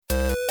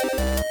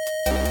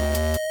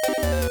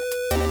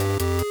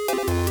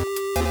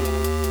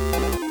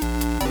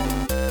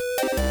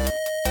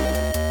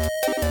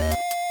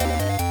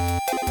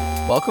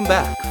Welcome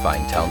back,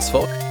 fine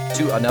townsfolk,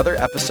 to another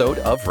episode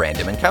of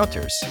Random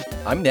Encounters.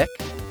 I'm Nick.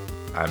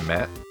 I'm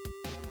Matt.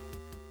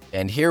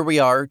 And here we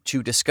are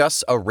to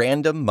discuss a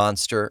random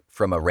monster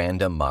from a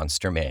random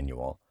monster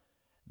manual.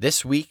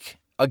 This week,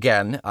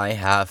 again, I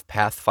have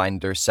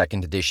Pathfinder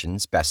 2nd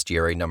Edition's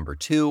Bestiary number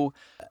 2.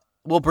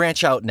 We'll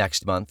branch out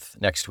next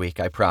week,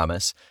 I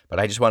promise. But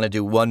I just want to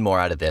do one more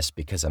out of this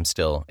because it's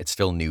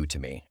still new to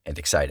me and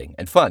exciting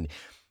and fun.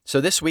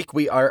 So this week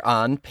we are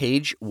on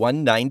page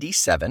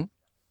 197.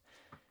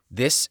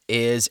 This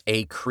is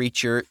a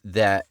creature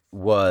that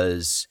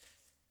is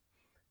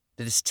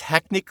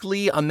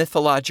technically a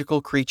mythological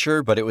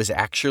creature, but it was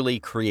actually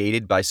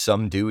created by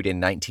some dude in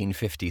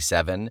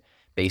 1957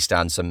 based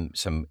on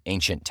some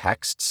ancient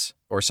texts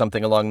or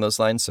something along those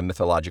lines, some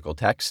mythological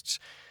texts.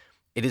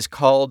 It is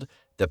called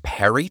the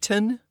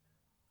Peryton.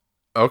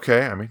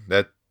 Okay, I mean,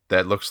 that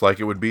looks like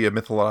it would be a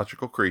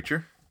mythological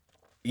creature.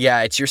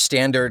 Yeah, it's your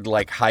standard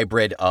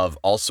hybrid of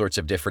all sorts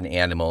of different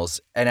animals.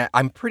 And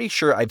I'm pretty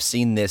sure I've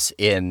seen this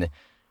in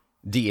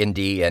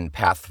D&D and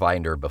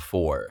Pathfinder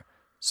before.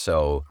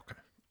 So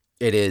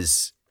It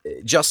is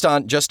just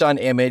on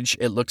image.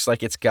 It looks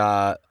like it's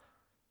got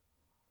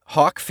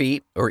hawk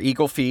feet or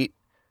eagle feet,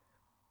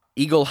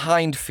 eagle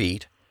hind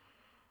feet,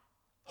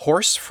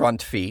 horse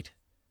front feet,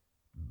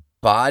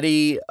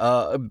 body,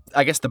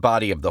 I guess the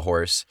body of the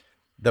horse,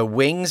 the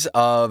wings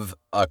of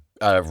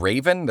a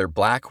raven, they're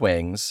black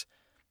wings,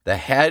 the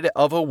head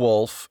of a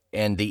wolf,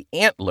 and the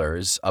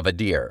antlers of a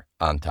deer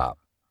on top.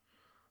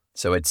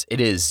 So it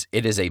is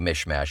a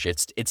mishmash.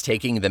 It's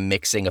taking the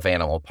mixing of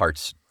animal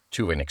parts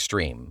to an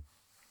extreme.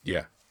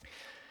 Yeah.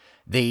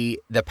 The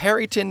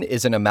Peryton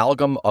is an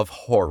amalgam of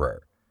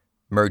horror,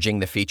 merging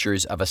the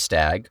features of a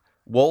stag,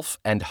 wolf,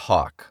 and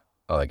hawk.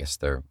 Oh, I guess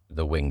the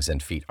wings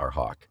and feet are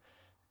hawk.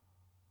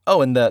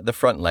 Oh, and the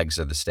front legs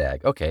are the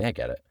stag. Okay, I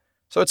get it.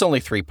 So it's only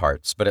 3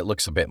 parts, but it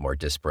looks a bit more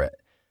disparate.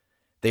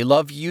 They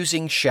love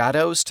using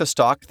shadows to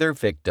stalk their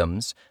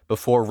victims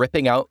before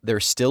ripping out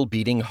their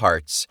still-beating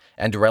hearts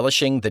and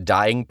relishing the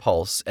dying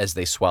pulse as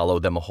they swallow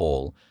them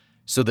whole.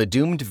 So the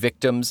doomed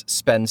victims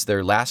spends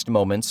their last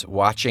moments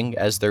watching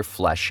as their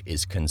flesh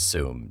is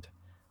consumed.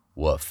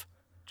 Woof.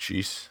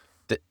 Jeez.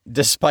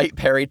 Despite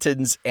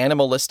Peryton's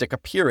animalistic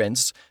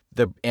appearance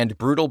and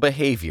brutal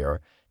behavior,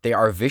 they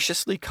are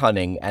viciously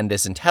cunning and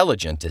as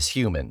intelligent as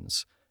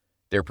humans.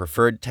 Their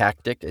preferred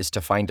tactic is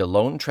to find a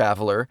lone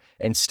traveler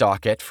and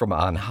stalk it from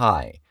on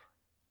high.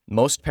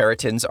 Most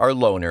Perytons are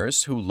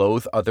loners who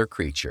loathe other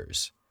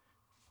creatures.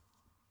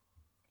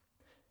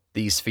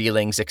 These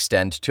feelings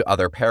extend to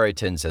other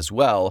Perytons as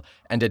well,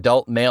 and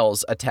adult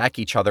males attack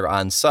each other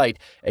on sight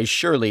as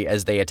surely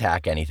as they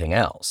attack anything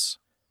else.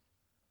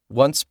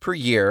 Once per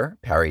year,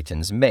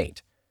 Perytons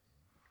mate.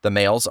 The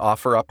males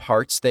offer up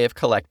hearts they have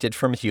collected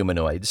from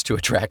humanoids to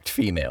attract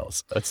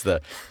females. That's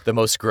the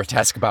most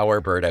grotesque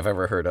bowerbird I've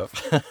ever heard of.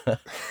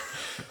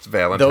 It's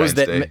Valentine's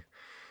Day.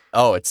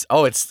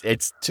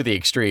 It's to the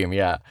extreme,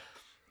 yeah.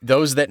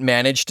 Those that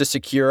manage to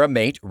secure a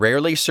mate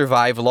rarely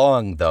survive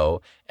long,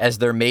 though, as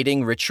their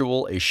mating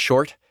ritual is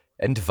short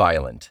and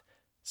violent.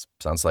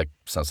 Sounds like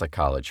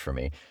college for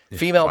me.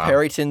 Female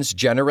Perytons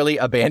generally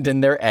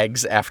abandon their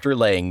eggs after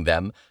laying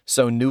them,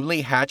 so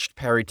newly hatched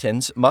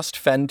Perytons must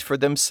fend for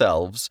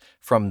themselves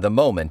from the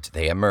moment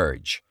they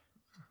emerge.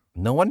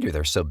 No wonder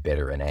they're so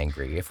bitter and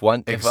angry. If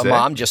a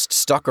mom just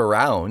stuck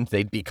around,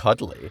 they'd be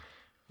cuddly.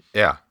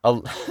 Yeah.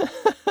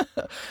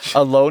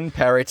 A lone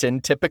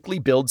Peryton typically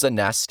builds a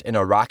nest in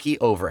a rocky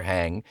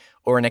overhang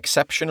or an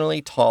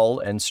exceptionally tall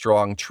and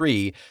strong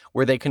tree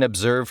where they can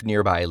observe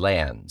nearby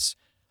lands.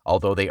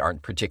 Although they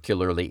aren't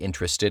particularly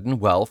interested in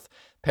wealth,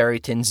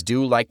 Perytons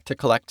do like to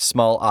collect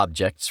small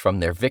objects from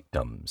their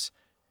victims.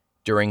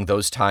 During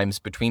those times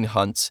between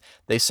hunts,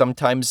 they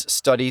sometimes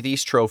study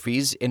these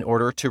trophies in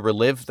order to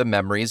relive the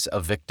memories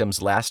of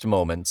victims' last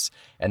moments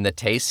and the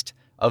taste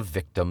of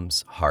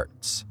victims'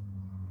 hearts.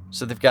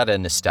 So they've got a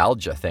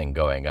nostalgia thing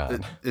going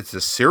on. It's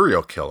a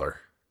serial killer.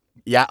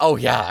 Yeah, oh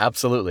yeah,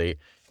 absolutely.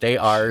 They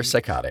are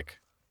psychotic.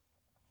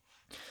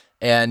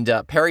 And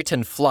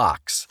Peryton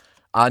flocks.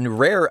 On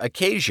rare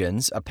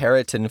occasions, a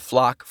Peryton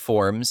flock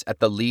forms at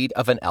the lead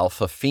of an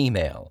alpha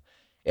female.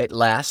 It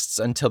lasts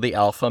until the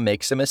alpha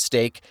makes a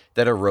mistake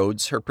that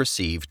erodes her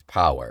perceived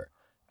power.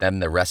 Then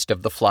the rest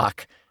of the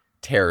flock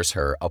tears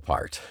her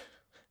apart.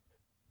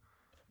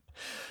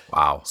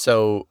 Wow.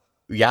 So,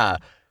 yeah.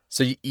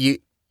 So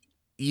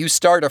you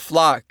start a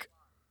flock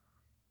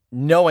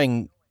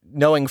knowing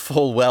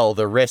full well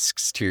the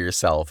risks to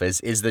yourself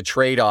is the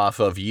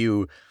trade-off of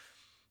you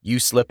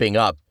slipping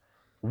up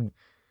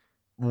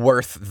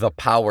worth the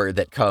power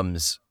that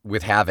comes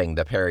with having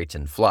the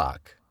Peryton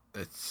flock.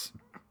 It's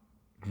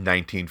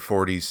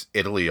 1940s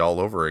Italy all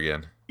over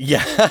again.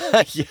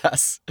 Yeah,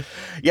 yes.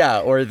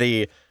 Yeah, or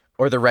the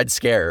Red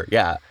Scare.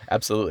 Yeah,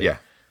 absolutely. Yeah.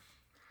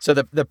 So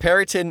the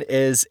Peryton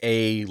is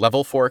a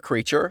level 4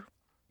 creature.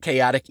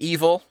 Chaotic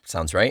evil,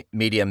 sounds right.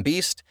 Medium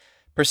beast.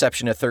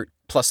 Perception of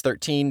plus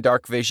 13,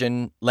 dark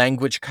vision,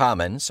 language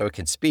common, so it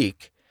can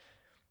speak.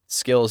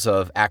 Skills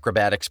of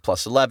acrobatics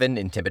plus 11,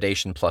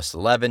 intimidation plus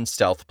 11,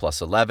 stealth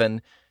plus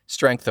 11,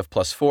 Strength of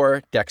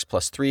 +4, Dex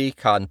 +3,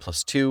 Con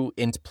 +2,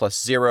 Int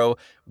 +0,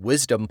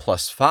 Wisdom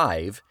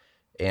 +5,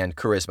 and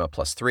Charisma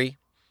 +3.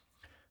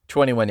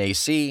 21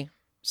 AC,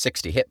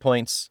 60 hit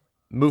points,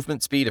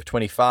 movement speed of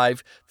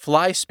 25,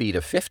 fly speed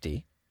of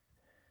 50,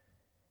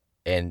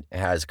 and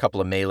has a couple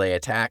of melee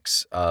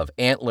attacks of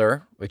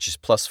Antler, which is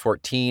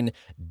 +14,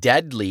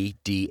 Deadly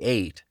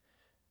D8,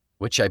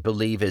 which I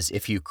believe is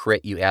if you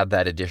crit, you add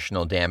that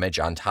additional damage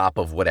on top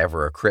of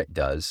whatever a crit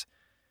does.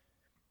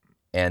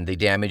 And the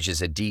damage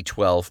is a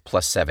D12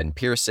 +7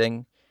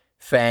 piercing.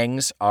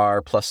 Fangs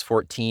are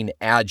 +14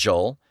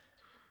 agile,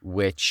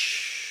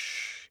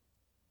 which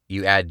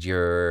you add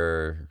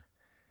your...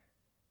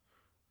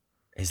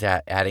 Is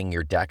that adding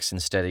your dex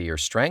instead of your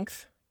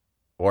strength?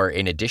 Or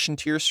in addition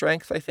to your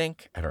strength, I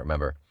think? I don't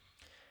remember.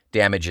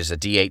 Damage is a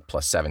D8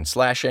 +7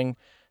 slashing.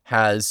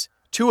 Has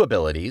 2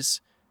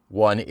 abilities.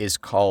 One is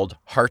called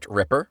Heart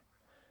Ripper.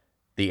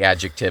 The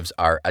adjectives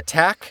are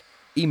attack,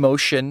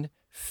 emotion,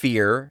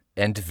 fear,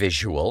 and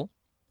visual.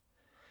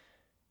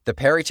 The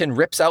Peryton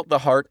rips out the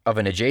heart of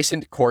an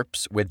adjacent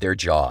corpse with their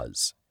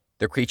jaws.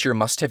 The creature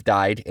must have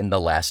died in the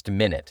last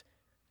minute.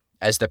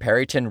 As the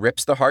Peryton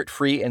rips the heart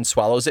free and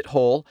swallows it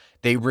whole,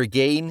 they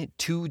regain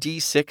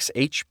 2d6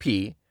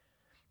 HP,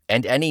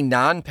 and any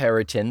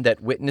non-Peryton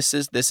that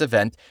witnesses this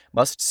event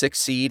must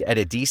succeed at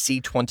a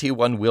DC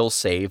 21 will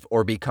save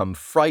or become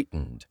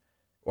frightened,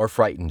 or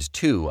frightened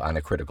 2 on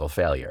a critical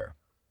failure.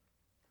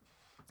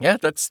 Yeah,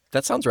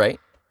 that sounds right.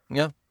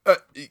 Yeah.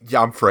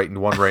 Yeah, I'm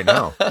frightened 1 right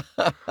now.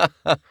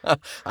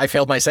 I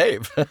failed my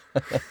save.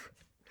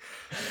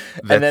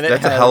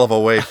 That's a hell of a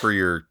way for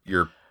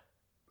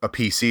a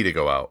PC to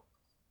go out.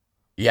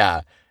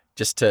 Yeah,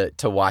 just to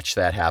watch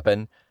that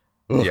happen.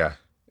 Ugh.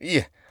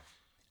 Yeah.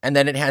 And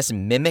then it has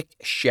Mimic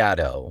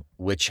Shadow,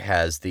 which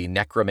has the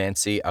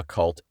Necromancy,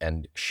 Occult,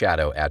 and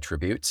Shadow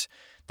attributes.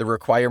 The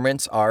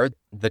requirements are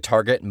the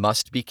target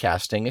must be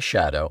casting a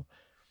shadow.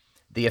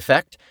 The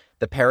effect,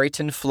 the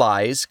Peryton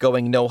flies,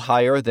 going no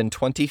higher than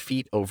 20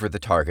 feet over the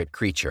target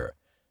creature.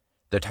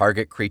 The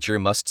target creature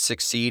must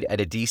succeed at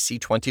a DC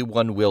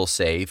 21 will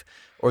save,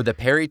 or the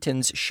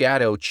Peryton's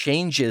shadow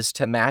changes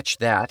to match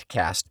that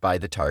cast by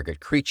the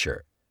target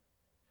creature.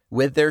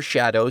 With their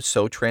shadow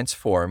so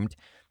transformed,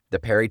 the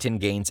Peryton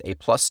gains a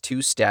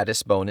 +2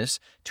 status bonus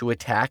to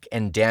attack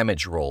and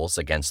damage rolls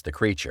against the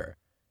creature.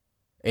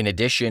 In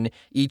addition,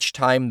 each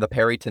time the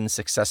Peryton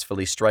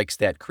successfully strikes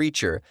that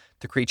creature,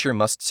 the creature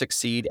must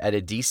succeed at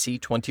a DC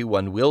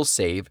 21 will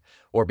save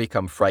or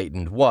become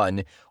frightened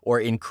 1, or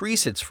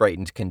increase its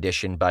frightened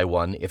condition by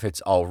 1 if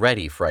it's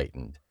already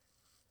frightened.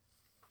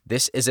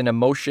 This is an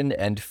emotion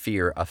and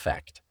fear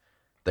effect.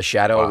 The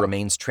shadow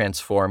remains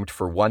transformed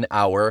for 1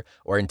 hour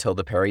or until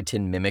the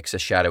Peryton mimics a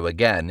shadow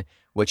again,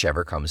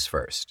 whichever comes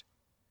first.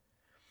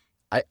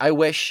 I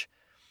wish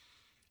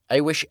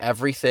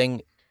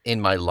everything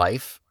in my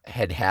life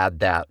had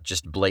that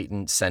just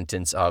blatant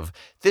sentence of,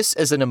 this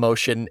is an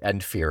emotion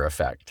and fear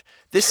effect.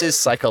 This is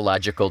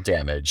psychological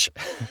damage.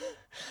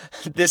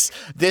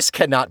 This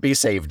cannot be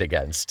saved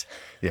against.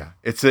 Yeah,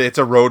 it's a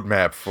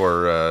roadmap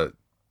for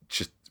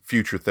just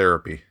future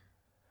therapy.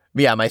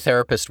 Yeah, my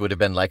therapist would have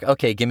been like,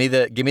 okay, give me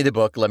the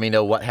book, let me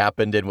know what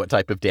happened and what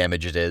type of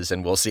damage it is,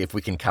 and we'll see if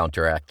we can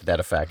counteract that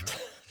effect.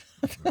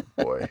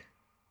 Boy.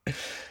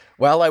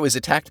 Well, I was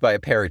attacked by a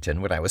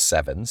Peryton when I was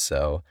 7,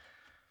 so...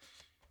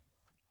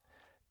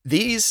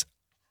 These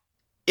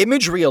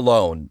imagery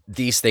alone,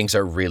 these things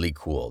are really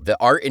cool. The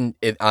art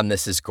on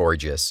this is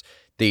gorgeous.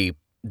 The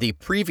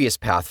previous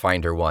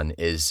Pathfinder one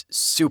is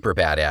super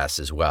badass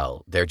as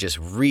well. They're just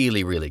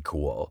really, really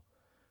cool.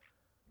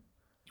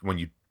 When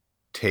you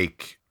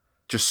take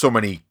just so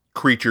many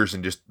creatures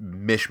and just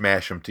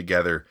mishmash them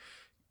together,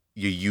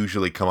 you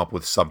usually come up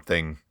with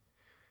something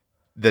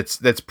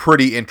that's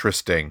pretty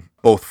interesting,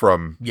 both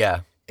from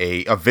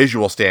a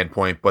visual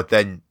standpoint, but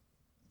then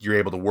you're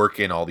able to work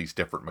in all these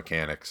different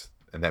mechanics,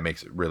 and that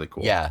makes it really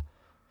cool. Yeah,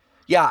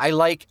 I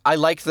like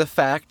the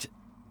fact.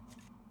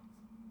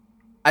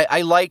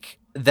 I like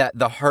that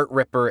the Heart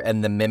Ripper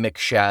and the Mimic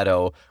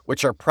Shadow,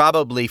 which are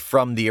probably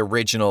from the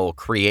original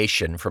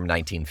creation from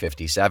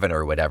 1957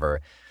 or whatever,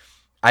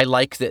 I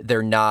like that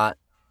they're not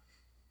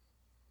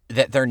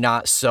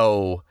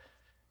so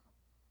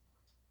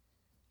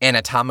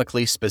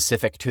anatomically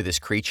specific to this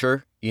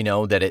creature,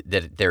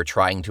 that they're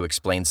trying to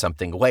explain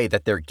something away,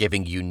 that they're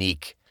giving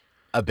unique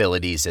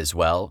abilities as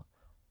well.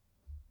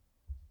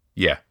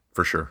 Yeah,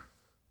 for sure.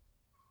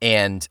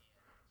 And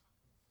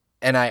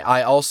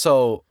I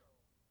also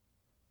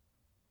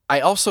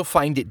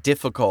find it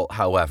difficult,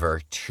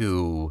 however,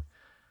 to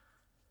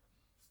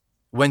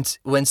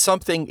when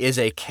something is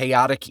a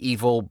chaotic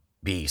evil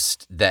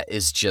beast that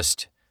is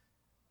just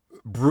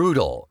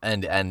brutal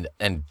and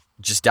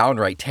just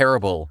downright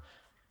terrible,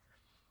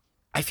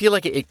 I feel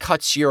like it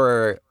cuts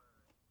your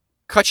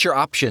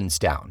options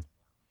down.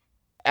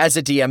 As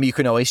a DM, you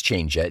can always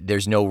change it.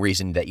 There's no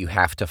reason that you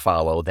have to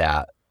follow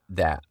that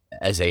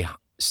as a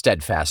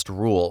steadfast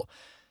rule.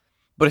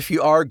 But if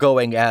you are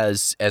going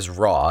as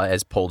raw,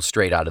 as pulled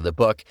straight out of the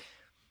book,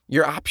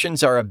 your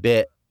options are a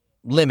bit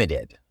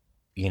limited,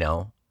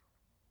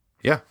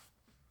 Yeah.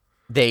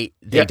 They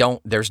Yeah.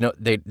 don't. There's no.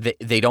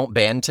 They don't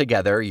band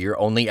together. You're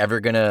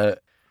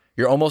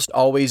almost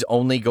always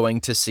only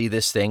going to see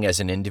this thing as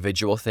an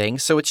individual thing.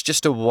 So it's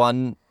just a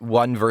one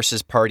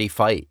versus party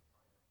fight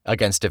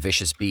against a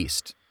vicious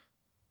beast.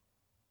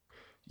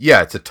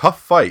 Yeah, it's a tough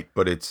fight,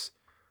 but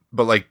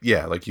like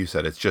you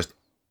said, it's just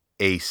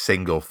a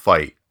single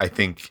fight. I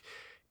think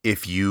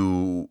if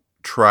you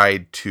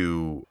tried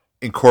to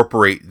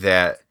incorporate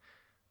that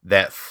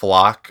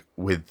flock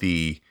with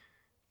the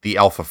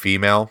alpha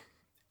female,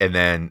 and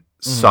then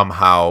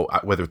somehow,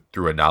 whether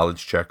through a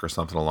knowledge check or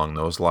something along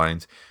those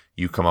lines,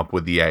 you come up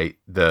with the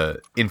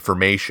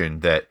information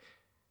that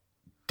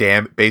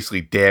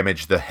basically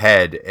damage the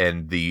head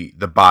and the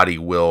body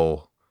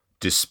will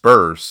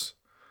disperse.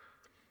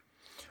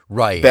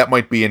 Right. That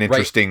might be an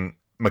interesting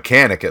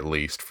mechanic, at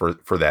least for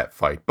that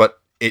fight. But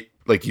it,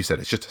 like you said,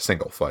 it's just a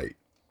single fight.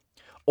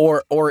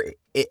 Or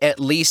at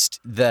least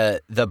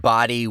the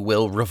body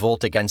will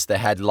revolt against the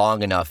head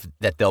long enough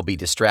that they'll be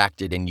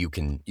distracted and you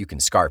can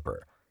scarp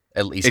her.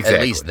 At least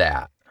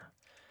that.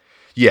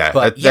 Yeah,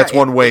 but that's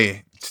one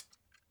way.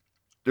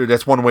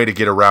 That's one way to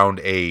get around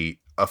a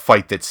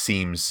fight that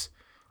seems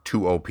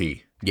too OP.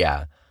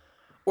 Yeah,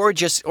 or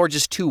just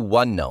too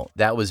one note.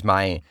 That was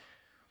my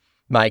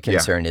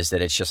concern, is that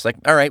it's just like,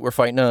 all right, we're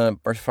fighting a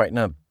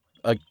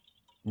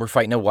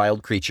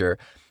wild creature.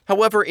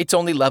 However, it's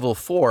only level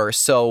 4,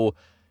 so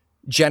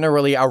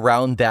generally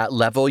around that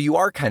level, you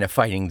are kind of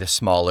fighting the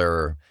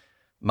smaller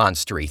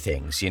monstery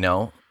things, you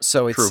know?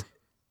 So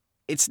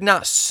it's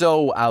not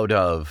so out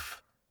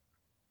of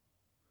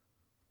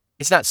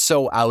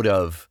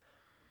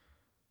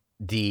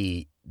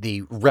the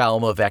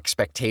realm of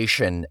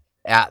expectation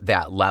at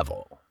that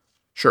level.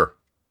 Sure.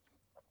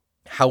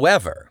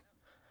 However,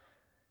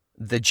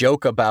 the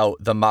joke about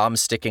the mom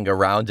sticking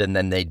around and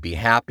then they'd be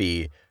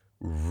happy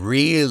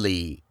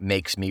really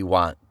makes me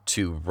want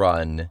to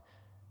run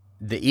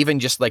even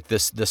just like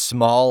this, the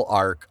small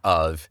arc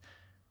of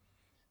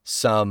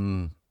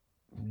some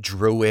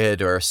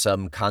druid or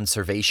some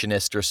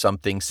conservationist or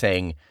something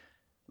saying,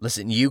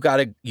 listen, you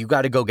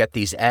gotta go get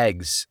these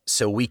eggs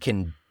so we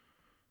can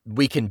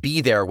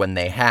be there when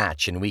they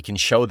hatch and we can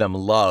show them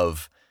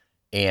love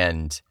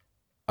and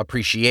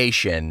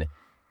appreciation,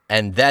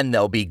 and then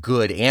they'll be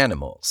good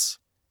animals.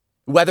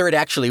 Whether it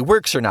actually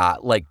works or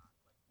not, like,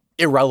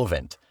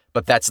 irrelevant.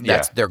 But that's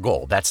their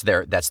goal. That's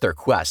their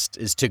quest,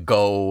 is to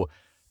go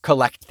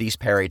collect these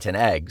Peryton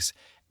eggs.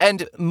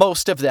 And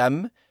most of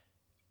them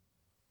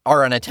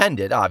are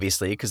unattended,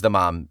 obviously, because the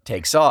mom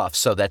takes off,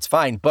 so that's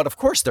fine. But of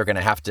course they're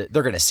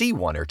gonna see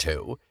one or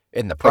two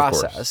in the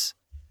process.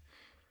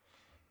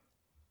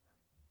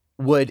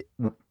 Would,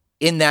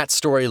 in that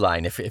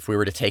storyline, if we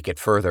were to take it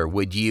further,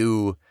 would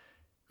you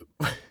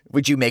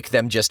make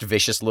them just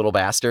vicious little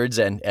bastards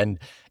and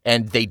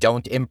they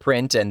don't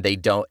imprint and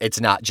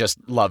it's not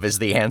just love is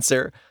the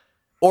answer?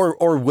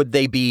 Or would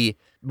they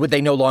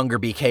no longer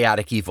be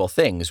chaotic evil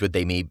things? Would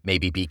they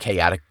maybe be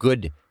chaotic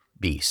good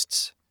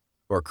beasts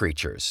or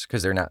creatures?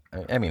 Because they're not,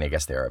 I mean, I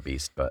guess they are a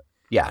beast, but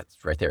yeah, it's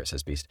right there, it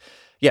says beast.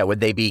 Yeah, would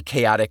they be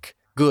chaotic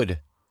good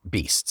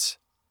beasts?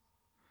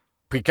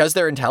 Because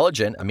they're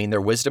intelligent. I mean,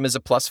 their wisdom is a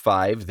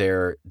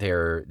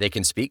 +5. They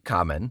can speak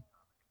common.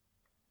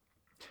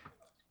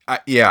 I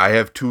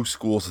have two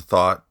schools of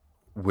thought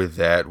with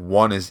that.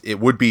 One is, it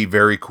would be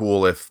very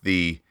cool if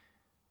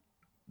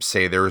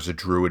say there is a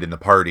druid in the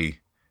party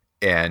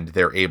and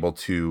they're able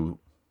to,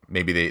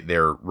 maybe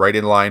they're right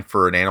in line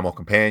for an animal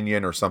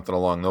companion or something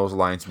along those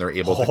lines, and they're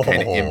able to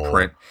kind of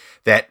imprint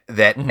that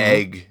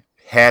egg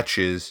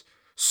hatches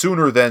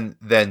sooner than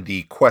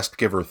the quest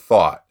giver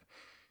thought.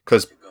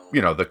 Because,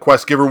 the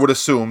quest giver would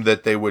assume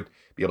that they would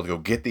be able to go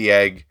get the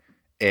egg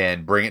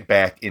and bring it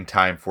back in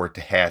time for it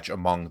to hatch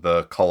among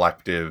the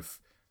collective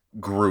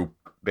group,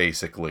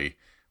 basically,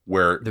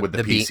 with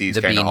the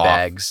PCs kind of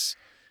off.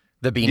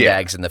 The bean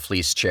bags and the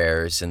fleece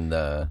chairs and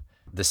the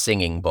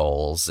singing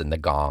bowls and the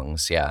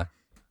gongs, yeah.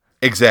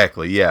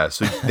 Exactly, yeah.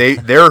 So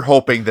they're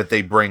hoping that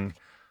they bring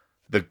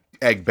the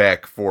egg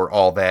back for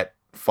all that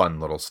fun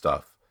little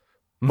stuff.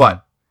 Mm-hmm.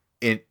 But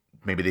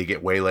maybe they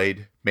get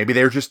waylaid. Maybe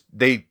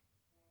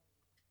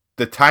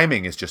the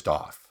timing is just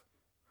off.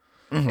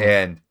 Mm-hmm.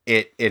 And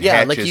it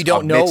hatches like you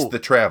don't know the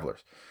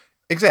travelers.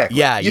 Exactly.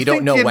 Yeah, you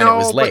don't know when it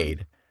was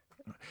laid.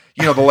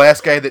 The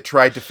last guy that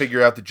tried to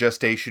figure out the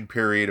gestation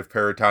period of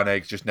Peryton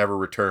eggs just never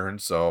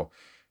returned, so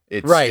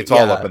it's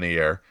all up in the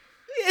air.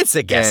 It's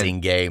a guessing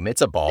game.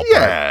 It's a ballpark.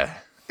 Yeah,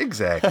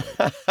 exactly.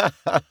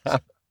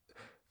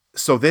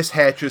 So this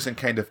hatches and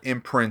kind of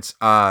imprints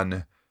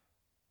on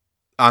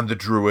the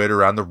druid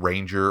or on the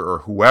ranger or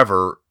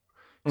whoever.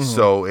 Mm-hmm.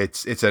 So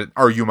it's an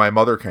 "Are you my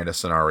mother" kind of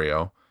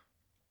scenario.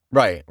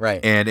 Right.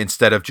 And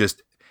instead of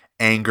just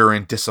anger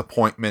and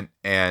disappointment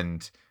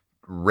and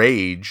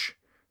rage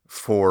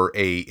for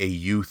a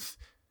youth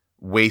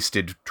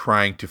wasted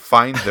trying to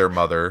find their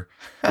mother,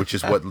 which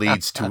is what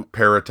leads to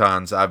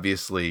Perytons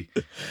obviously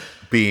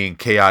being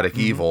chaotic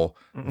evil,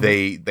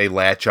 they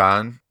latch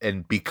on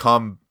and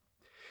become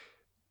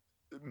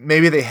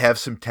maybe they have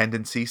some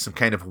tendencies, some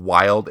kind of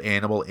wild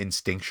animal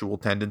instinctual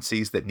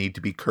tendencies that need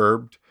to be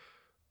curbed,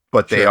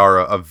 but they are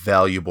a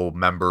valuable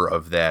member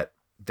of that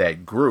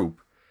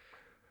group.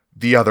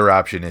 The other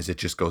option is it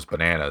just goes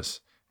bananas.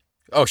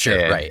 Oh, sure,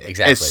 And right,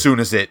 exactly. As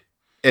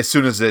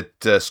soon as it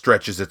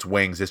stretches its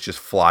wings, it's just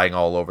flying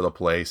all over the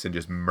place and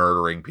just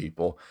murdering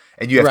people.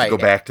 And you have to go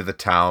back to the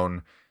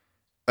town,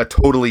 a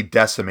totally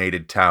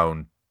decimated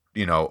town,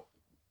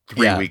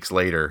 3 weeks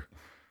later.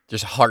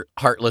 Just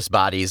heartless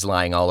bodies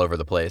lying all over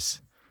the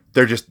place.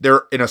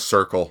 They're in a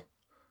circle,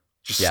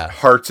 just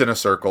hearts in a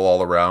circle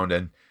all around,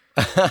 and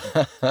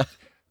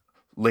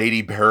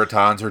lady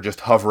baritons are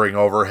just hovering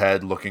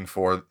overhead looking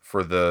for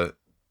the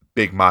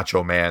big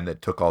macho man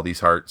that took all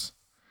these hearts.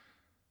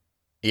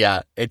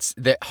 Yeah, it's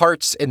the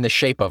hearts in the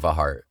shape of a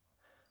heart.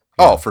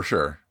 Oh, for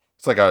sure.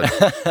 It's like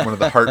one of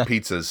the heart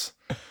pizzas.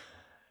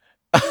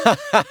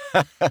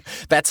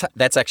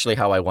 That's actually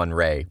how I won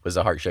Ray, was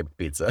a heart-shaped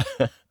pizza.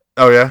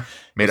 Oh, yeah?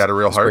 Made out of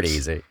real hearts? Pretty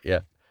easy,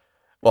 yeah.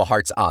 Well,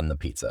 hearts on the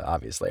pizza,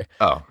 obviously.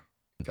 Oh,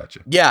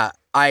 gotcha. Yeah,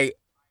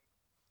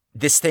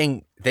 this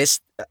thing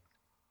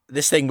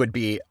would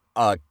be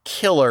a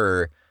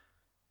killer,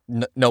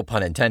 no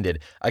pun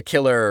intended, a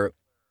killer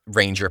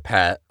ranger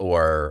pet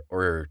or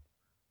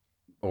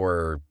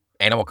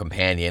animal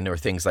companion or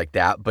things like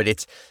that. But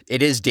it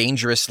is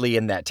dangerously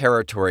in that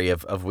territory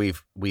of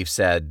we've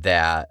said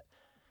that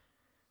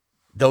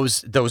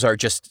those are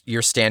just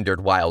your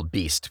standard wild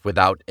beast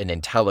without an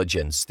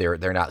intelligence.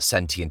 They're not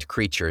sentient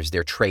creatures.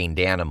 They're trained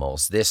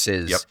animals. This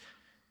is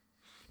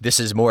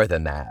more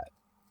than that.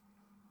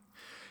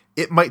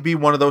 It might be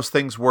one of those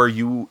things where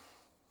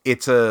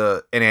it's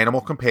an animal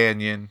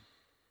companion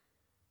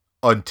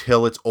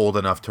until it's old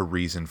enough to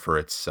reason for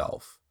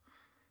itself.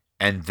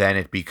 And then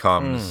it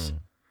becomes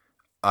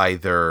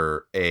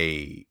either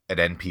an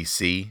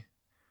NPC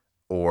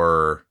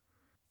or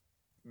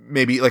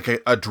maybe like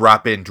a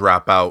drop-in,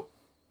 drop-out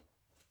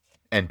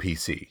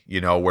NPC,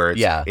 where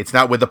it's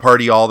not with the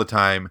party all the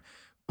time,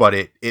 but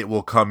it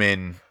will come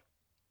in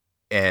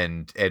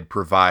and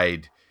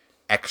provide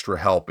extra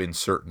help in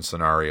certain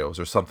scenarios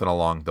or something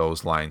along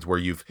those lines where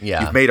you've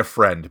made a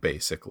friend,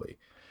 basically.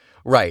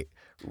 Right.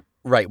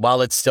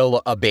 While it's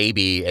still a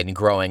baby and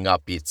growing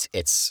up, it's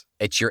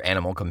your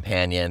animal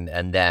companion,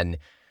 and then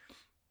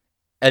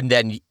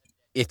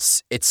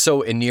it's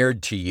so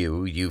inured to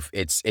you.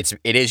 It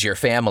is your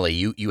family.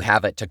 You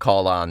have it to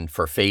call on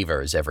for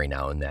favors every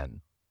now and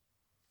then.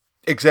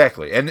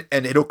 Exactly, and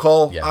it'll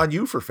call on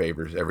you for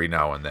favors every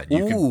now and then.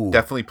 You can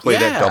definitely play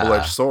that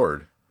double-edged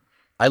sword.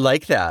 I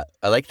like that.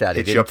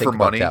 Hit you up for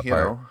money,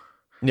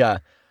 Yeah.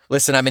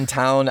 Listen, I'm in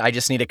town. I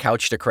just need a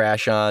couch to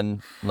crash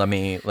on. Let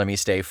me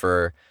stay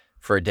for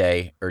a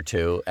day or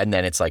two, and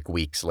then it's like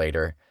weeks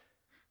later.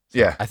 So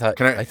yeah. I thought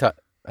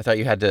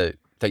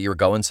you were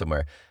going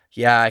somewhere.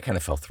 Yeah, I kind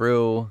of fell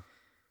through.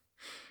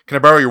 Can I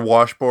borrow your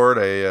washboard?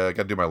 I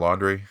got to do my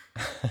laundry.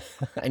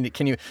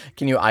 Can you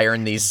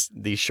iron these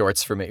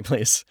shorts for me,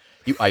 please?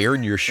 You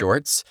iron your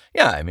shorts?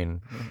 Yeah, I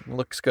mean, it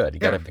looks good. You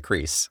got to have the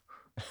crease.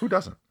 Who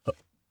doesn't?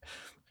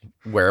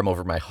 Wear them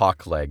over my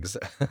hawk legs.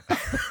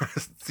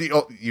 See,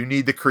 you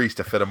need the crease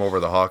to fit them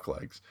over the hawk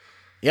legs.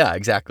 Yeah,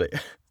 exactly.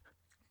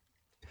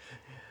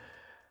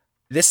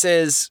 This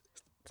is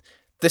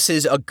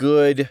a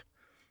good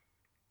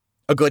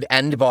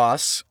end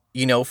boss,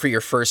 for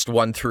your first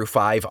 1 through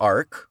 5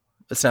 arc.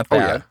 It's not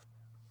bad. Oh,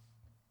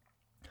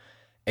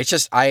 yeah.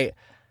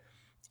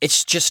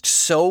 It's just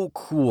so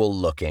cool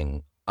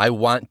looking. I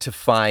want to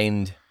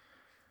find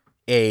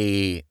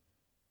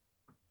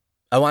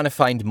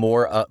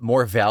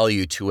more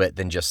value to it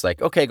than just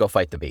like, okay, go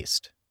fight the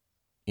beast.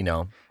 I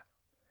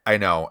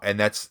know, and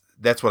that's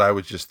what I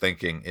was just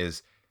thinking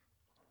is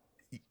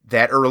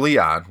that early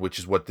on, which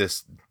is what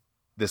this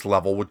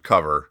level would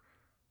cover.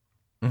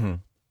 Mm-hmm.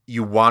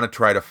 You want to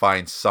try to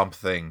find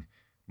something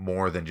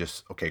more than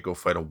just, okay, go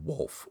fight a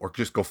wolf or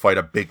just go fight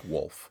a big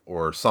wolf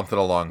or something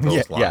along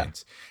those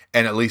lines. Yeah.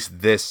 And at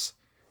least this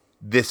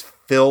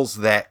fills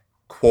that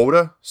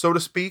quota, so to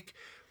speak.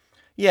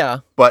 Yeah.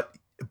 But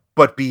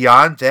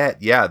beyond that,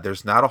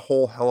 there's not a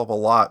whole hell of a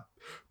lot.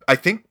 I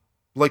think,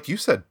 like you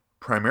said,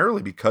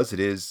 primarily because it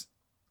is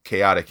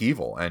chaotic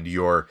evil, and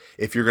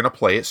if you're going to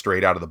play it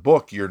straight out of the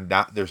book,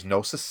 there's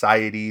no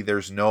society,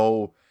 there's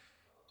no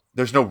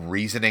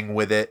reasoning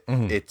with it.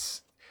 Mm-hmm.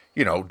 It's,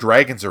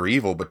 dragons are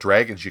evil, but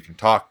dragons you can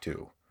talk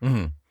to.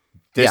 Mm-hmm.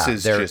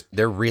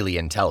 They're really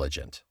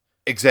intelligent.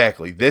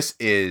 Exactly. This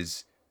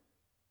is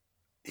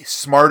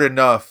smart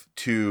enough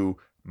to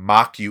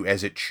mock you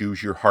as it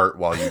chews your heart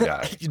while you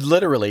die.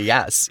 Literally,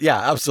 yes.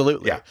 Yeah,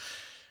 absolutely.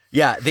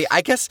 Yeah.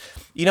 I guess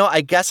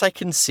I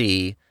can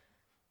see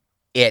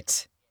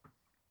it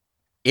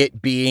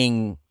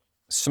being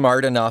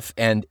smart enough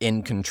and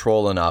in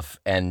control enough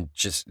and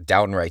just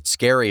downright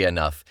scary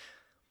enough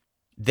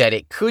that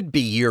it could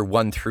be your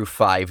 1 through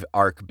 5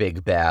 arc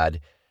big bad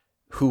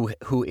who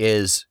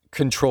is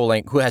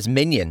controlling, who has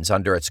minions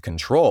under its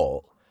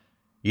control,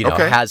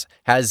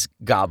 has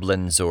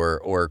goblins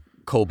or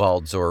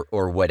kobolds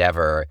or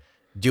whatever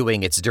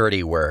doing its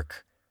dirty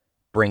work,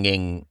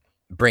 bringing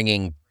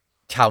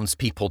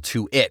townspeople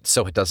to it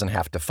so it doesn't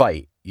have to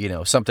fight,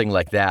 something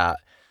like that,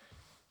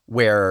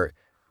 where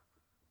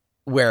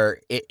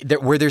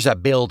there's a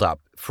buildup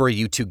for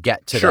you to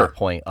get to that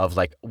point of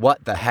like,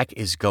 what the heck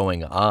is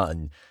going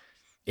on?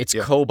 It's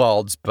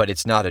kobolds, but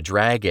it's not a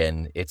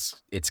dragon.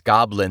 It's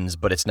goblins,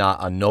 but it's not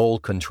a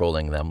gnoll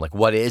controlling them. Like,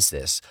 what is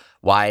this?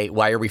 Why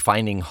are we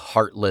finding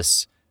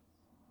heartless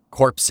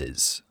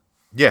corpses?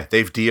 Yeah,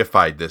 they've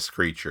deified this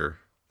creature.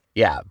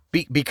 Yeah,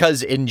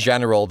 because in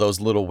general, those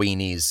little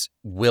weenies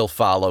will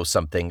follow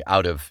something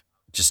out of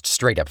just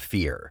straight up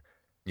fear.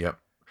 Yep.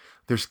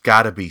 There's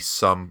got to be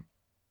some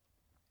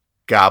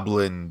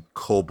goblin,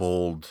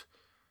 kobold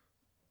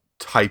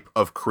type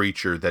of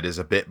creature that is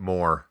a bit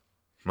more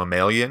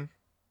mammalian.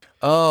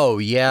 Oh,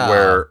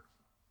 yeah.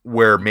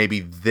 Where maybe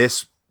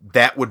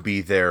that would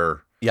be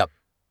their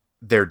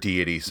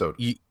deity. So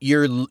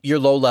your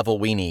low level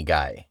weenie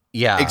guy.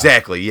 Yeah.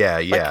 Exactly.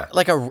 Yeah.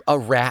 Like a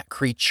rat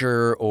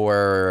creature,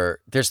 or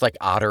there's like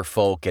otter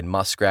folk and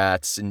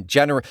muskrats, and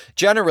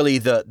generally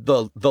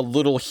the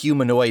little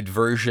humanoid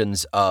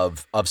versions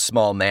of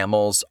small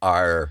mammals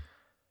are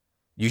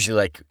usually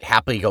like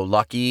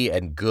happy-go-lucky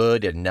and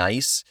good and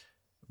nice,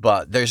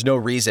 but there's no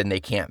reason they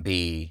can't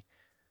be.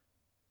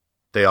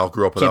 They all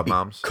grew up without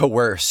moms?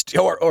 Coerced,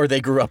 or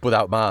they grew up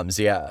without moms,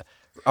 yeah.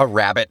 A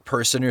rabbit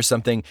person or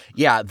something.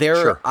 Yeah,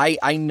 Sure. I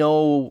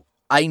know,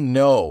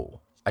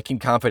 I can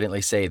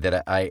confidently say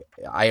that I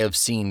have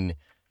seen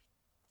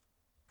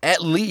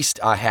at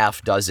least a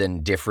half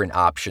dozen different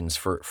options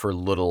for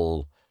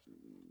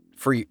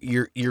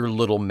your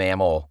little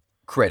mammal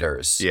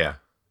critters. Yeah.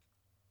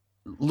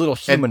 Little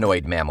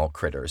humanoid mammal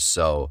critters,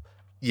 so...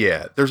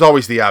 Yeah, there's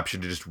always the option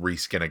to just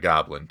reskin a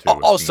goblin, too.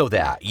 Also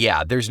that,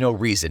 yeah, there's no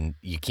reason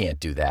you can't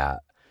do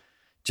that.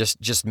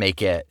 Just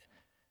make it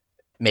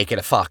a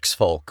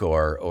foxfolk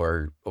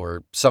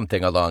or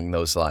something along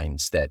those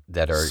lines that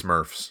are...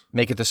 Smurfs.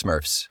 Make it the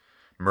Smurfs.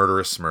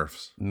 Murderous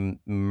Smurfs.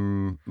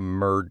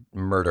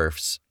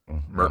 Murders.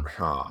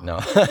 No.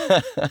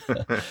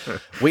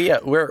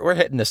 We're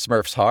hitting the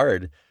Smurfs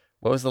hard.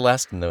 What was the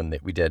last one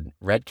that we did?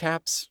 Red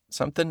Caps?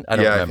 Something? I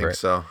don't remember. I think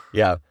so.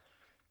 Yeah.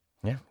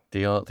 Yeah.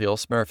 The old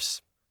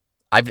Smurfs.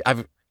 And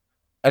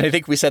I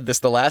think we said this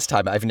the last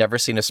time. I've never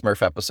seen a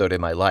Smurf episode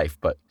in my life,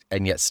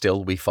 and yet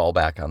still we fall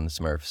back on the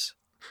Smurfs.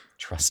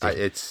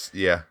 Trusted.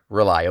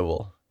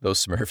 Reliable.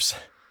 Those Smurfs.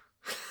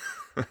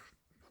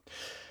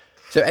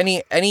 So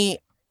any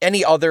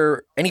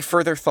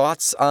further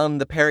thoughts on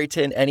the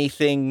Peryton?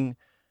 Anything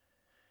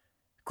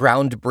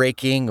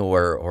groundbreaking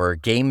or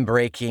game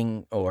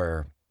breaking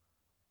or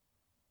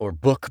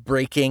book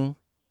breaking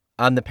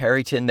on the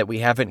Peryton that we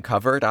haven't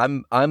covered?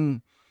 I'm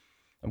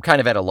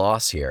kind of at a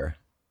loss here.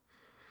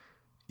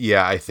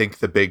 Yeah, I think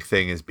the big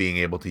thing is being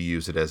able to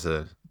use it as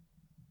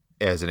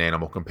an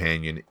animal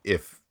companion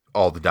if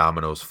all the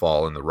dominoes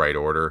fall in the right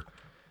order.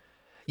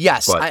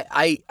 Yes, but,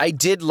 I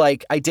did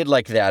like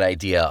that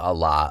idea a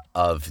lot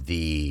of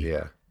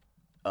the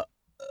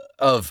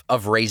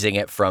of raising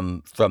it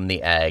from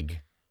the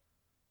egg,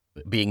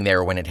 being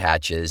there when it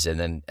hatches,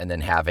 and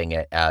then having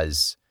it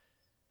as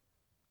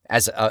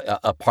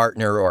a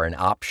partner or an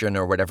option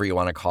or whatever you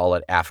want to call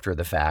it after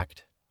the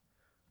fact.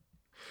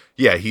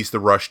 Yeah, he's the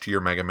Rush to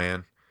your Mega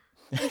Man.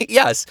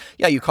 Yes.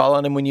 Yeah, you call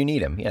on him when you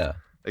need him. Yeah.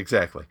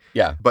 Exactly.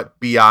 Yeah. But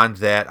beyond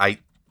that,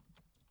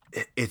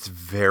 it's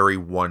very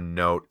one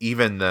note.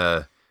 Even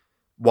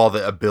while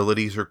the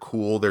abilities are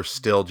cool, they're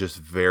still just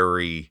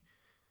very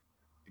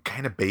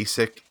kind of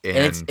basic.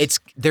 And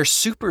they're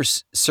super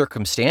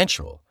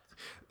circumstantial.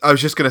 I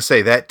was just going to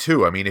say that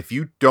too. I mean, if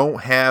you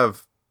don't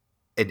have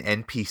an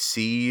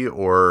NPC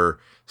or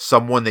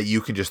someone that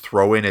you can just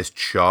throw in as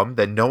chum,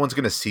 then no one's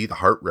going to see the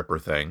Heart Ripper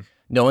thing.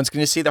 No one's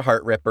going to see the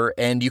Heart Ripper,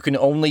 and you can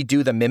only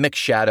do the Mimic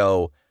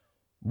Shadow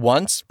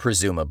once,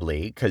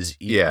 presumably, because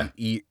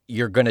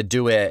you're going to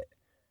do it.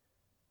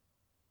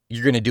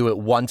 You're going to do it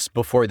once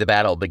before the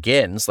battle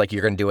begins. Like,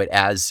 you're going to do it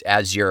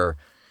as your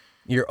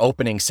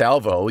opening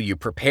salvo. You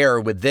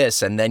prepare with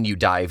this, and then you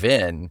dive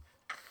in.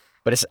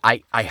 But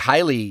I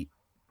highly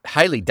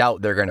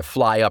doubt they're going to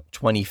fly up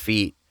 20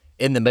 feet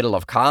in the middle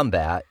of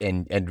combat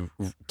and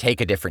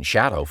take a different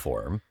shadow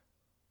form.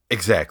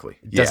 Exactly.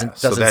 It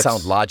doesn't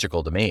sound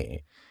logical to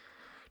me.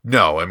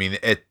 No, I mean,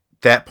 at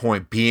that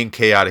point, being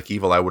chaotic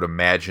evil, I would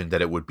imagine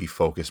that it would be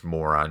focused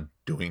more on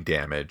doing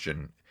damage,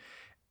 and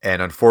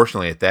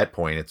unfortunately at that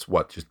point it's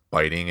just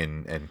biting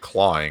and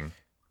clawing.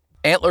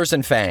 Antlers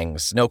and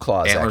fangs, no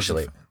claws.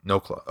 Actually.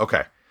 No claw.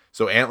 Okay.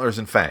 So antlers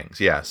and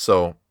fangs, yeah.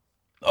 So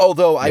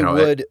although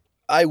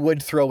I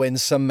would throw in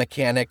some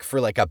mechanic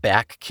for like a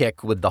back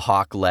kick with the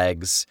hawk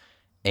legs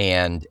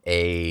and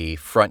a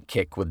front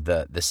kick with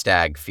the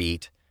stag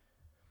feet.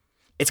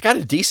 It's got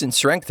a decent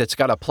strength. It's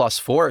got a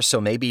 +4,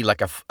 so maybe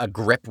like a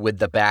grip with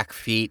the back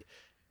feet,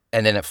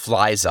 and then it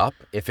flies up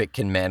if it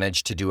can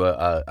manage to do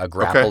a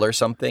grapple or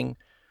something.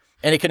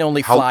 And it can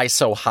only fly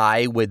so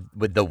high with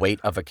the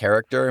weight of a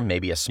character,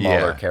 maybe a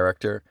smaller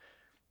character,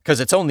 because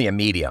it's only a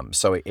medium.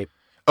 So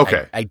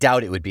I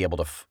doubt it would be able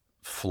to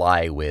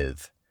fly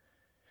with.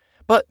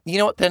 But you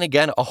know what? Then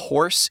again, a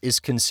horse is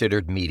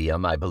considered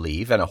medium, I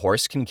believe, and a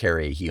horse can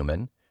carry a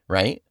human,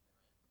 right?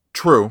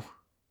 True.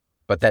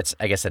 But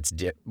I guess that's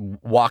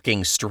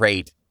walking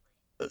straight,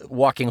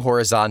 walking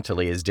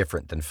horizontally is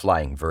different than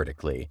flying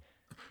vertically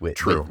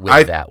True.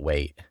 with that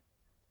weight.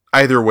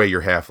 Either way,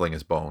 your halfling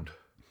is boned.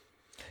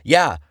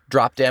 Yeah,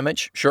 drop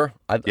damage, sure.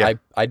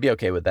 I'd be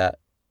okay with that.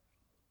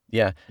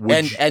 Yeah,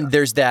 and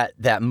there's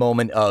that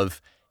moment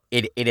of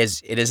it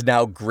is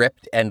now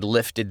gripped and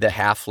lifted the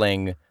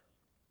halfling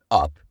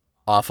up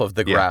off of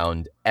the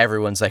ground.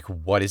 Everyone's like,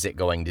 what is it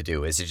going to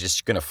do? Is it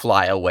just going to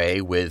fly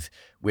away with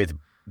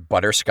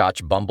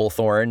Butterscotch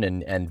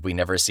Bumblethorn and we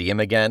never see him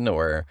again,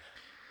 or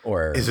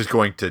is it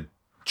going to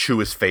chew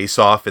his face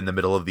off in the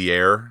middle of the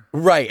air?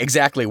 Right,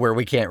 exactly, where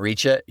we can't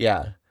reach it.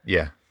 Yeah.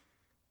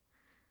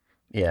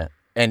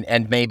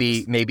 And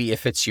maybe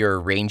if it's your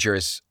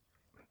ranger's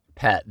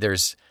pet,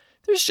 there's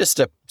just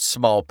a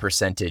small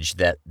percentage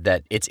that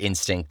its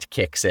instinct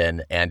kicks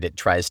in and it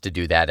tries to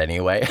do that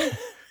anyway.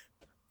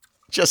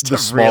 just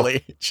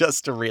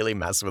to really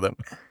mess with him.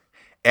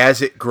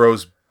 As it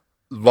grows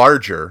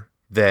larger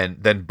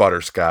than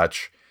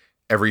Butterscotch,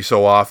 every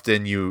so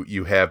often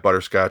you have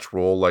Butterscotch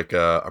roll like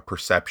a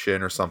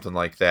perception or something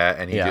like that,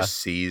 and he just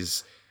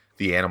sees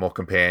the animal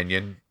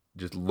companion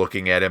just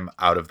looking at him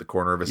out of the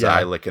corner of his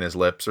eye, licking his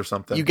lips or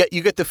something. You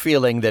get the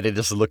feeling that it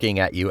is looking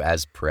at you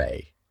as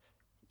prey.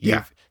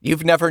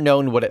 You've never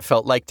known what it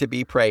felt like to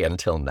be prey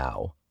until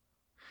now.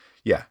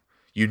 Yeah.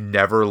 You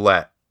never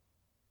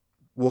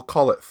we'll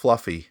call it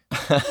Fluffy,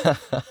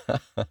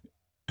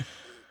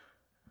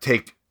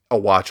 take a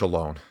watch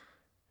alone.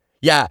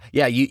 Yeah.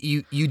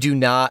 You do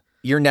not,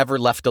 you're never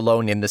left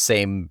alone in the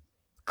same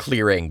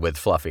clearing with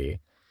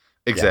Fluffy.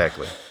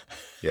 Exactly.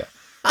 Yeah.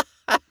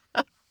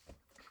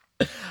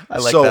 I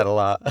like that a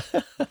lot.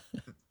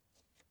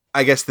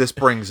 I guess this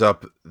brings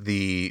up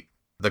the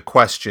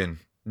question,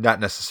 not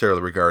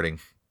necessarily regarding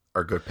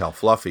our good pal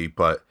Fluffy,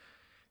 but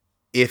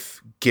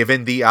if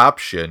given the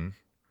option,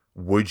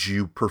 would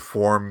you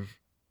perform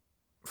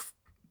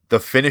the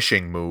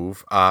finishing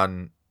move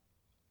on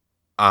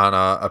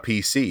a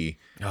PC?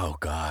 Oh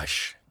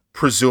gosh.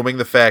 Presuming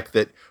the fact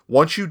that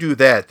once you do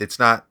that, it's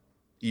not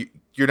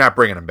you're not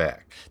bringing him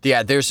back.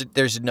 Yeah,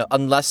 there's no,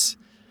 unless,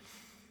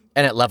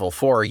 and at level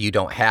 4 you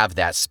don't have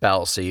that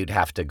spell, so you'd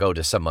have to go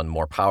to someone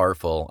more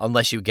powerful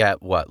unless you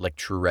get like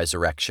True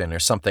Resurrection or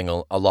something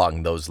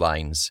along those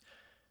lines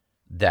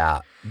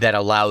that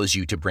allows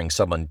you to bring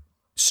someone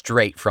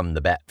straight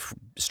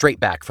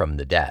back from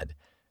the dead,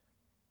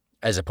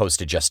 as opposed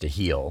to just a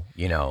heal.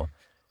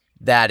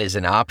 That is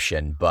an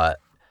option, but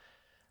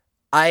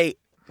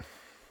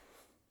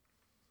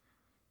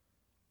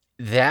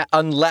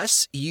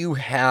unless you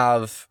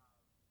have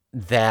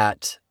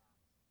that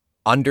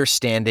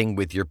understanding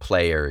with your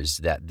players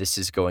that this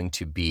is going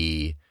to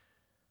be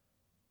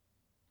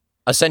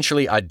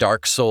essentially a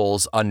Dark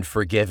Souls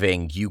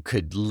unforgiving, you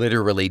could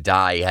literally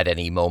die at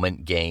any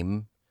moment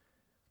game,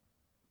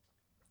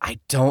 I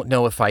don't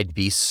know if I'd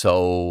be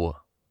so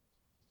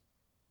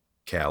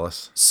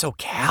callous,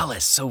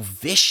 so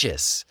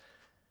vicious.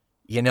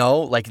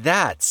 Like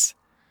that's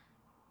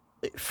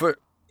for,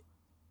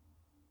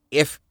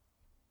 if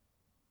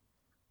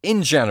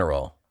in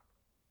general,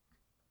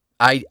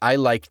 I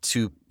like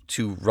to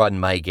run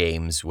my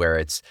games where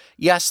it's,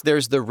 yes,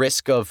 there's the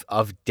risk of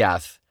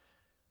death,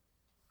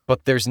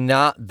 but there's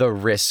not the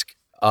risk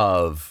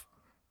of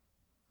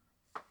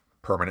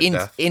permanent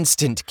death,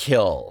 instant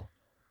kill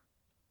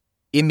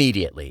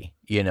immediately,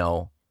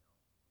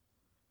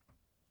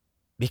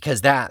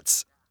 because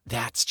that's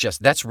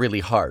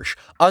really harsh.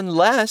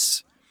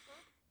 Unless,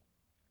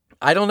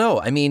 I don't know.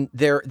 I mean,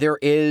 there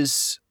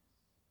is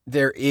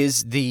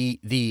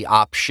the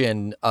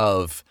option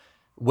of,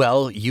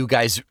 well, you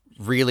guys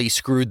really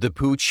screwed the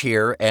pooch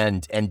here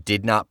and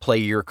did not play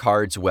your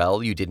cards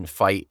well. You didn't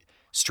fight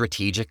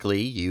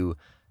strategically. You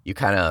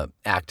kind of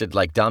acted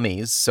like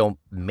dummies. So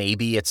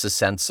maybe it's a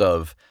sense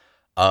of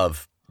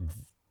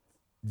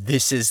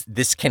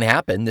this can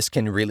happen. This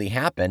can really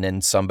happen,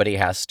 and somebody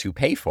has to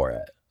pay for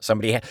it.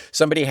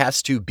 Somebody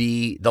has to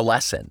be the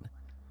lesson.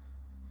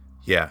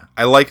 Yeah,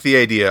 I like the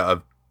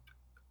idea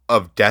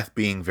of death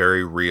being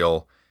very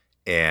real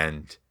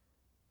and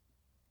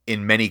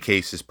in many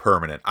cases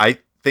permanent. I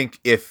think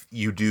if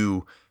you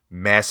do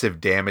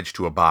massive damage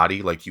to a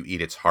body, like you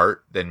eat its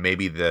heart, then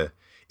maybe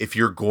if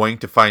you're going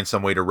to find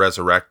some way to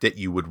resurrect it,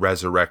 you would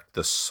resurrect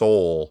the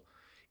soul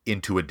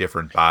into a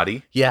different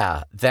body.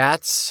 Yeah, is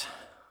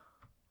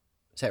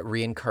that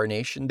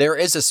reincarnation? There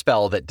is a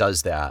spell that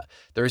does that.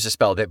 There is a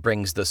spell that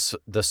brings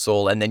the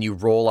soul, and then you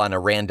roll on a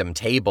random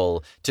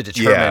table to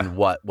determine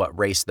what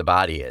race the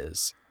body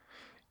is.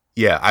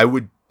 Yeah, I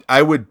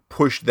would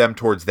push them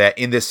towards that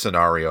in this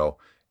scenario,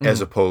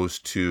 as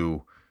opposed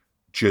to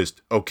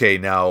just, okay,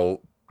 now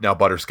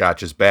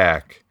Butterscotch is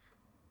back,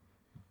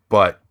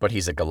 but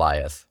he's a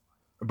Goliath.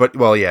 But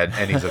well, yeah,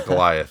 and he's a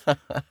Goliath.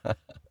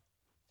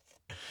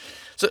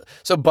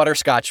 So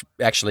Butterscotch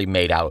actually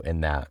made out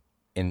in that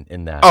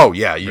that. Oh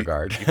yeah,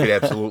 regard. You could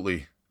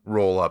absolutely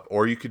roll up,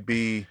 or you could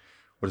be,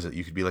 what is it?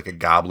 You could be like a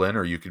goblin,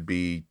 or you could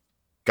be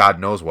God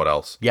knows what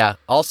else. Yeah,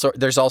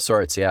 there's all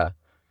sorts, yeah.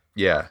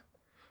 Yeah.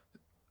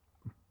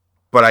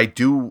 But I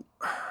do,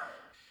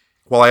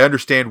 well, I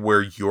understand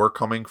where you're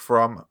coming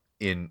from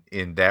in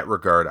that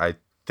regard. I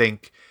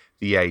think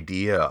the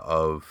idea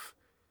of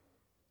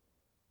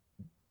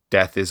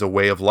death is a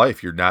way of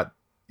life.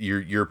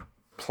 You're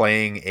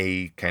playing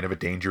a kind of a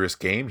dangerous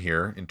game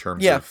here in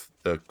terms of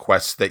the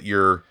quests that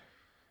you're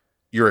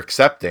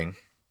accepting.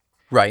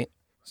 Right.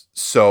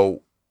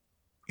 So,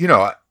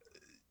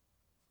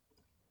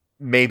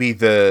 maybe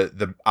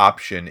the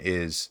option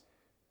is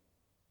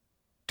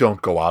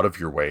don't go out of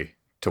your way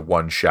to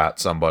one shot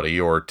somebody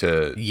or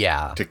to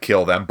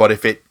kill them. But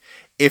if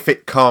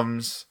it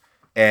comes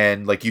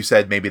and, like you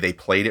said, maybe they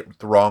played it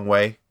the wrong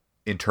way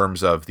in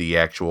terms of the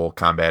actual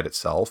combat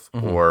itself,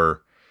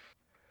 or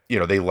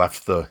they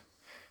left the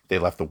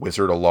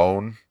wizard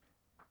alone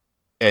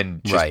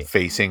and just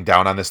facing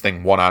down on this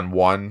thing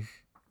one-on-one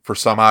for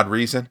some odd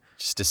reason.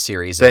 Just a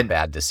series of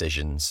bad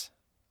decisions.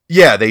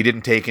 Yeah, they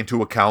didn't take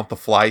into account the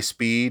fly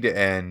speed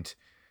and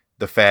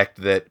the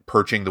fact that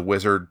perching the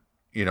wizard,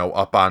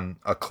 up on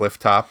a cliff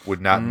top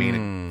would not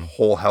mean a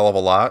whole hell of a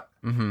lot.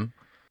 Mm-hmm.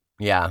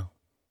 Yeah.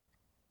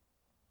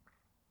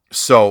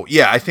 So,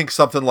 yeah, I think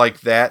something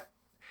like that.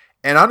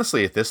 And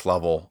honestly, at this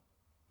level,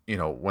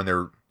 when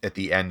they're at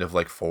the end of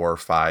like 4 or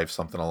 5,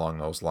 something along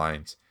those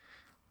lines,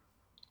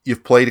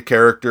 you've played a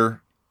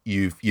character,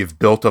 you've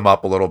built them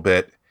up a little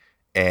bit,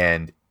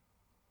 and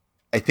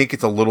I think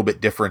it's a little bit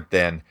different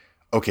than,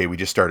 okay, we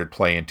just started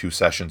playing 2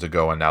 sessions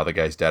ago and now the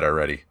guy's dead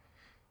already.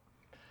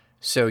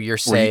 So you're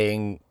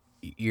saying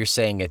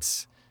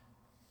it's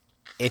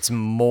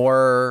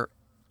more,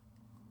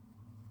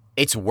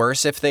 it's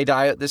worse if they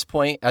die at this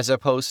point as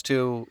opposed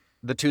to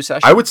the 2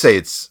 sessions? I would say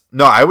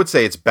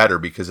it's better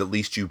because at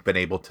least you've been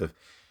able to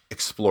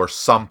explore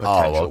some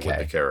potential with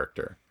the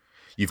character.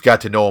 You've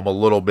got to know him a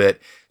little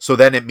bit. So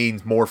then it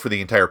means more for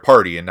the entire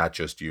party and not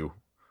just you.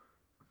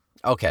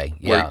 Okay.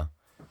 Yeah.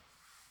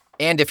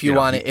 And if you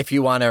want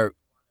to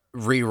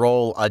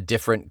re-roll a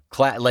different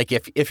class, like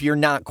if you're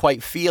not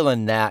quite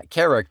feeling that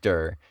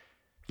character,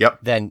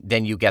 then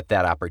you get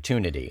that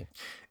opportunity.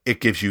 It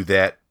gives you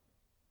that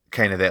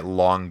kind of that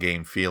long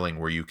game feeling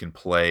where you can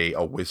play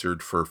a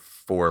wizard for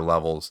 4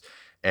 levels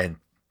and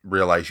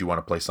realize you want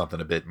to play something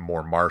a bit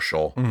more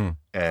martial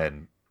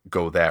and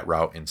go that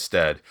route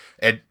instead.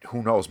 And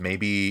who knows,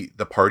 maybe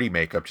the party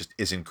makeup just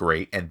isn't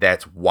great, and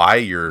that's why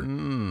you're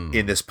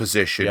in this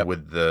position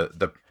with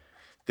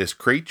this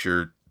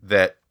creature,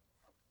 that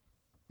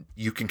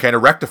you can kind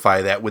of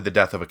rectify that with the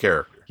death of a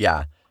character.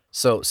 Yeah.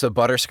 So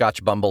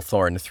Butterscotch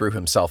Bumblethorn threw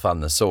himself on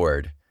the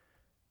sword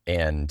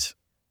and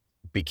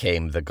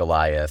became the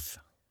Goliath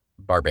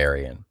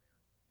barbarian.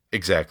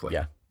 Exactly.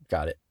 Yeah.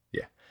 Got it.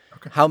 Yeah.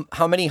 Okay.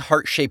 How many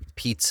heart-shaped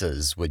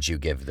pizzas would you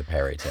give the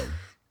Peryton?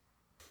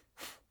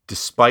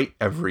 Despite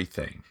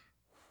everything,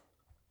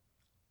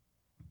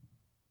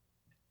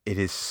 it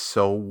is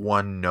so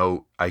one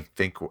note. I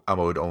think I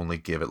would only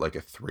give it like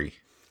a 3.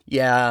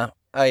 Yeah,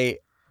 I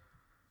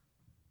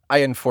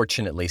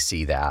unfortunately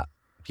see that.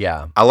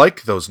 Yeah. I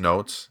like those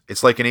notes.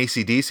 It's like an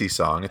AC/DC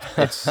song.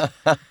 It's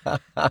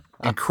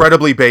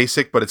incredibly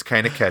basic, but it's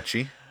kind of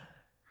catchy.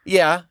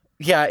 Yeah.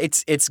 Yeah,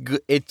 it's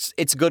good.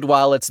 It's good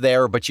while it's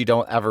there, but you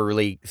don't ever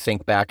really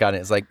think back on it.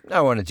 It's like,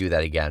 I want to do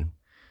that again.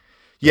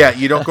 Yeah,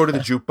 you don't go to the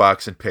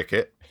jukebox and pick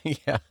it.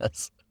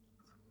 Yes.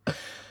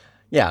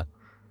 Yeah.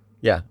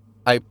 Yeah.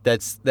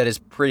 That's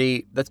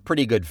pretty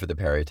good for the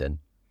Peryton.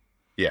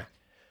 Yeah.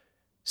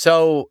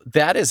 So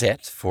that is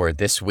it for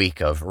this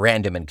week of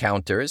Random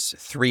Encounters,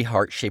 3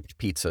 heart-shaped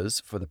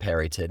pizzas for the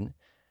Peryton.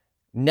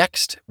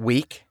 Next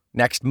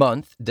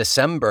month,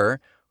 December,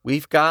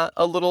 we've got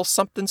a little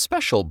something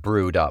special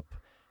brewed up.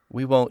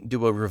 We won't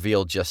do a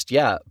reveal just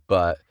yet,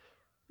 but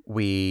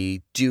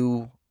we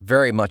do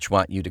very much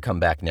want you to come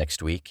back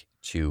next week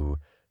to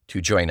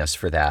join us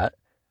for that.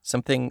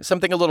 Something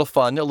a little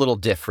fun, a little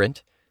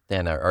different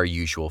than our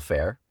usual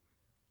fare.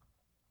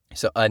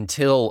 So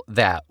until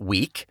that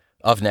week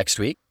of next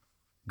week,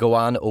 go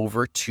on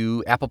over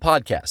to Apple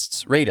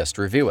Podcasts, rate us,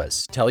 review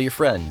us, tell your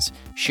friends,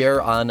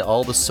 share on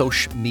all the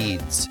social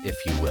meds, if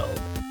you will,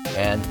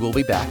 and we'll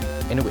be back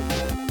in a week.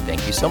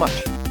 Thank you so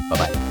much.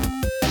 Bye-bye.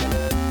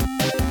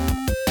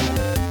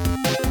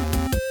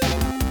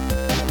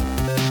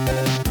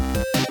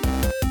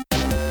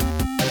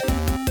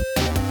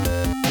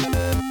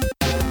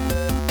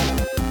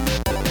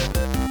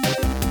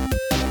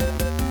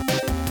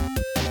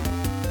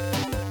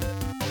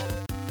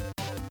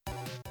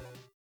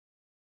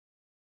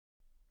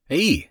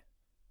 Hey,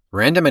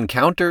 Random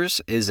Encounters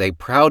is a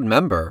proud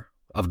member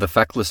of the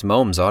Feckless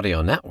Gnomes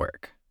Audio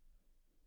Network.